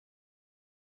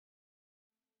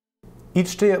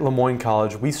Each day at Moyne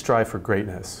College, we strive for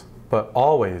greatness, but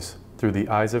always through the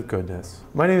eyes of goodness.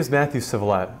 My name is Matthew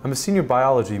Civilette. I'm a senior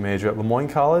biology major at Moyne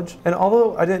College, and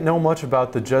although I didn't know much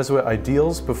about the Jesuit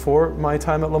ideals before my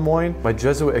time at Moyne, my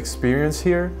Jesuit experience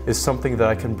here is something that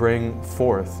I can bring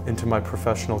forth into my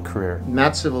professional career.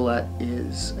 Matt Civilette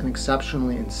is an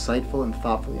exceptionally insightful and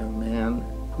thoughtful young man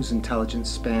whose intelligence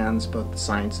spans both the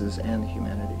sciences and the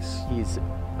humanities. He's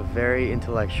a very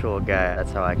intellectual guy.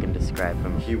 That's how I can describe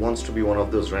him. He wants to be one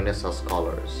of those Renaissance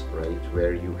scholars, right?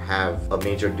 Where you have a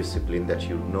major discipline that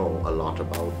you know a lot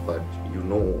about, but you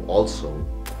know also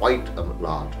quite a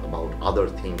lot about other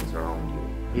things around you.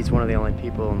 He's one of the only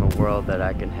people in the world that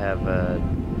I can have a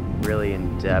really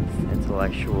in-depth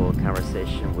intellectual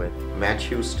conversation with.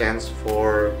 Matthew stands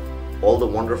for all the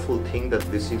wonderful thing that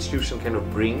this institution kind of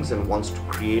brings and wants to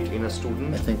create in a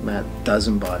student. I think Matt does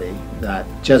embody that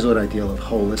Jesuit ideal of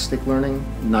holistic learning,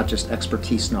 not just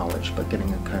expertise knowledge, but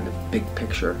getting a kind of big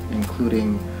picture,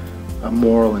 including a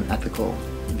moral and ethical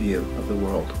view of the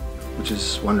world, which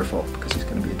is wonderful because he's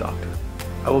going to be a doctor.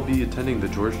 I will be attending the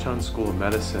Georgetown School of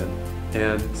Medicine,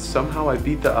 and somehow I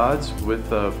beat the odds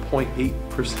with a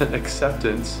 0.8%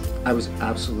 acceptance. I was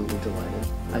absolutely delighted.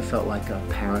 I felt like a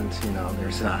parent, you know,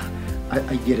 there's a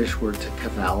Yiddish word to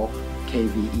kavel,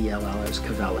 K-V-E-L-L, I was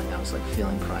cavelling, I was like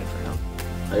feeling pride for him.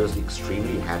 I was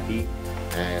extremely happy,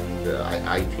 and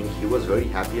I think he was very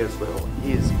happy as well.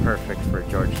 He's perfect for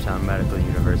Georgetown Medical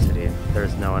University.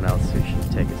 There's no one else who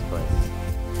should take his place.